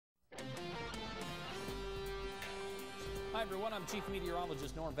Hi everyone, I'm Chief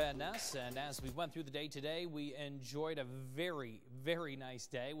Meteorologist Ness, and as we went through the day today, we enjoyed a very, very nice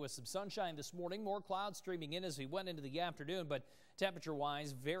day with some sunshine this morning, more clouds streaming in as we went into the afternoon, but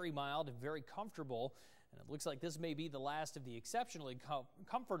temperature-wise, very mild and very comfortable. And it looks like this may be the last of the exceptionally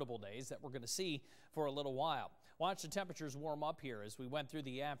comfortable days that we're going to see for a little while. Watch the temperatures warm up here as we went through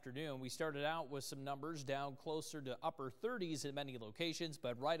the afternoon. We started out with some numbers down closer to upper 30s in many locations,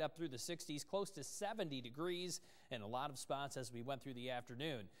 but right up through the 60s, close to 70 degrees in a lot of spots as we went through the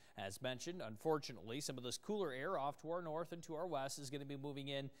afternoon. As mentioned, unfortunately, some of this cooler air off to our north and to our west is going to be moving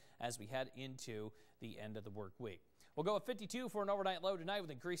in as we head into the end of the work week. We'll go at 52 for an overnight low tonight with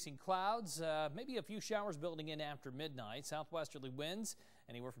increasing clouds, maybe a few showers building in after midnight. Southwesterly winds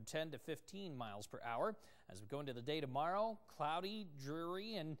anywhere from 10 to 15 miles per hour. As we go into the day tomorrow, cloudy,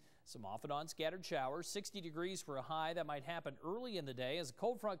 dreary, and some off and on scattered showers. 60 degrees for a high. That might happen early in the day as a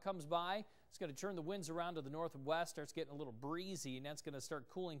cold front comes by. It's going to turn the winds around to the north and west, starts getting a little breezy, and that's going to start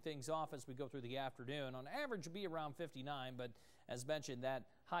cooling things off as we go through the afternoon. On average, it'll be around 59, but as mentioned, that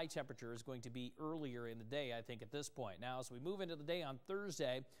high temperature is going to be earlier in the day, I think, at this point. Now, as we move into the day on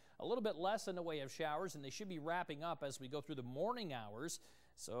Thursday, a little bit less in the way of showers, and they should be wrapping up as we go through the morning hours.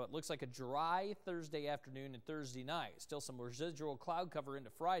 So it looks like a dry Thursday afternoon and Thursday night. Still some residual cloud cover into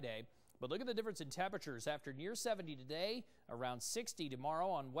Friday. But look at the difference in temperatures. After near 70 today, around 60 tomorrow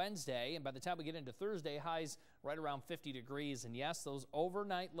on Wednesday. And by the time we get into Thursday, highs right around 50 degrees. And yes, those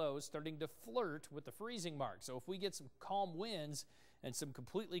overnight lows starting to flirt with the freezing mark. So if we get some calm winds and some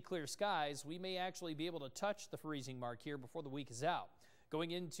completely clear skies, we may actually be able to touch the freezing mark here before the week is out.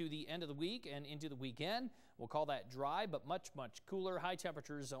 Going into the end of the week and into the weekend, we'll call that dry, but much, much cooler. High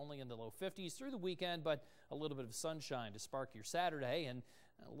temperatures only in the low 50s through the weekend, but a little bit of sunshine to spark your Saturday and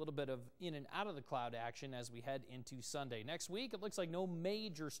a little bit of in and out of the cloud action as we head into Sunday. Next week, it looks like no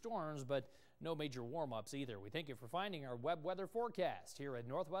major storms, but no major warm-ups either. We thank you for finding our web weather forecast here at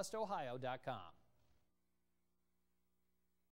northwestohio.com.